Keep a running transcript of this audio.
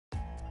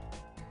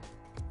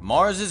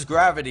Mars's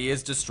gravity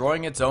is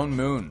destroying its own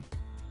moon.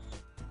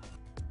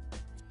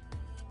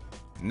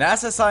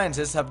 NASA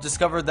scientists have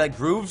discovered that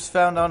grooves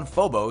found on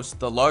Phobos,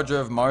 the larger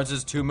of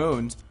Mars's two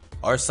moons,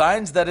 are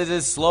signs that it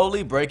is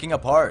slowly breaking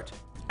apart.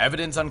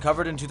 Evidence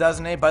uncovered in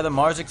 2008 by the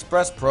Mars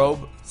Express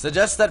probe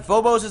suggests that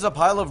Phobos is a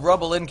pile of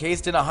rubble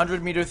encased in a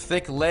 100-meter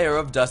thick layer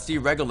of dusty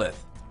regolith.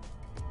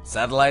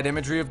 Satellite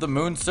imagery of the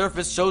moon's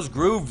surface shows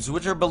grooves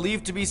which are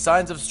believed to be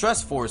signs of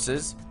stress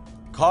forces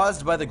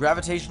caused by the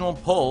gravitational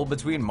pull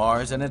between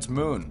Mars and its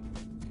moon.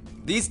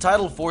 These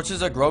tidal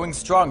forces are growing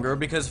stronger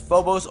because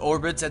Phobos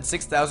orbits at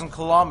 6,000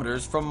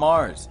 kilometers from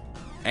Mars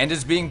and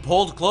is being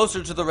pulled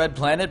closer to the red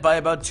planet by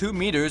about 2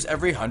 meters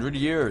every 100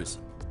 years.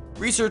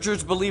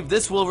 Researchers believe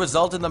this will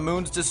result in the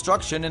moon's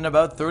destruction in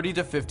about 30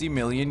 to 50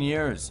 million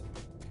years.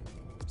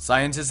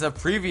 Scientists have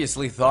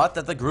previously thought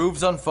that the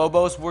grooves on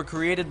Phobos were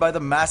created by the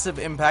massive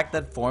impact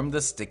that formed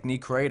the Stickney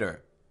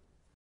crater.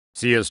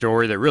 See a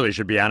story that really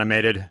should be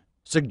animated?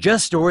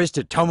 Suggest stories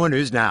to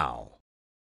TomoNews now.